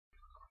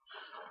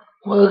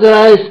Well,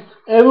 guys,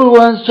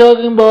 everyone's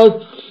talking about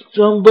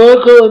John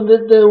bercow and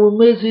that they will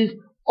miss his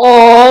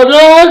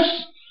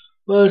orders,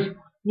 but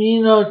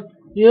me not.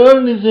 The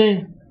only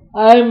thing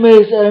I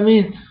miss,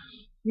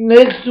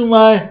 next to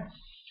my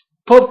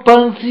pop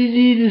punk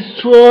CD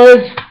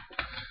destroyed,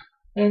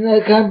 and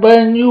I can't buy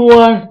a new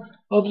one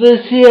of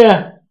this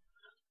year,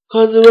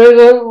 cause the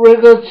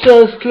record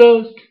store's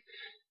closed.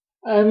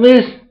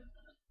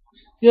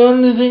 The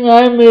only thing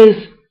I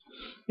miss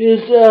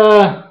is,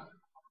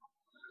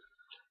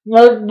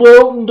 not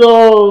broken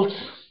dolls.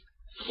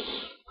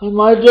 Cause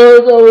my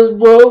doll's always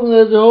broken,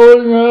 there's a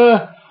hole in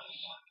her,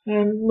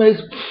 and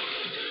makes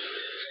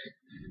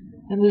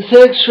and the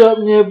sex shop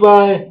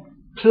nearby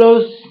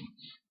closed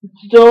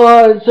its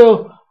door, and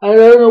so I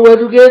don't know where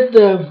to get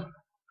them.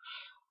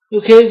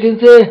 Okay, you can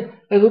say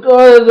I could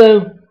order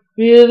them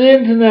via the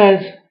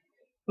internet,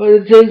 but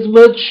it takes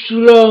much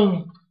too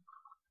long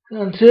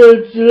until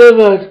it's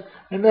delivered,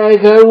 and I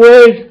can't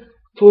wait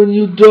for a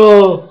new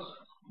doll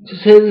to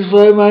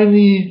satisfy my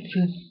needs.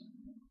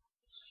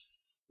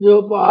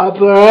 So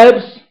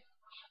perhaps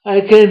I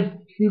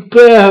can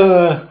repair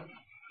her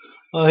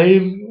or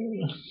him.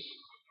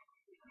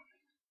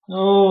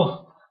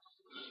 Oh,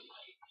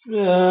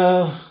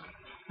 I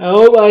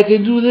hope I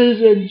can do this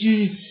and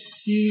you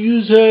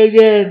use her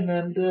again.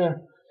 And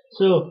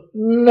so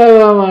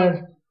never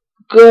mind.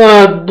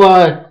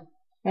 Goodbye.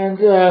 And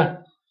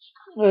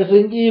I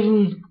think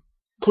even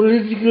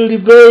political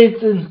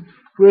debates in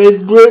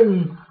Great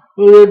Britain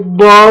will get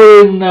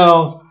boring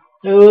now.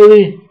 There will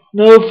be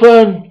no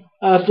fun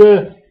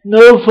after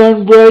no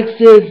fun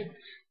Brexit.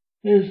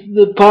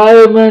 The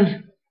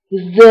Parliament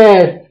is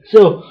dead.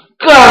 So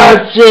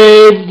God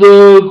save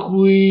the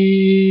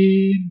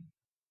Queen.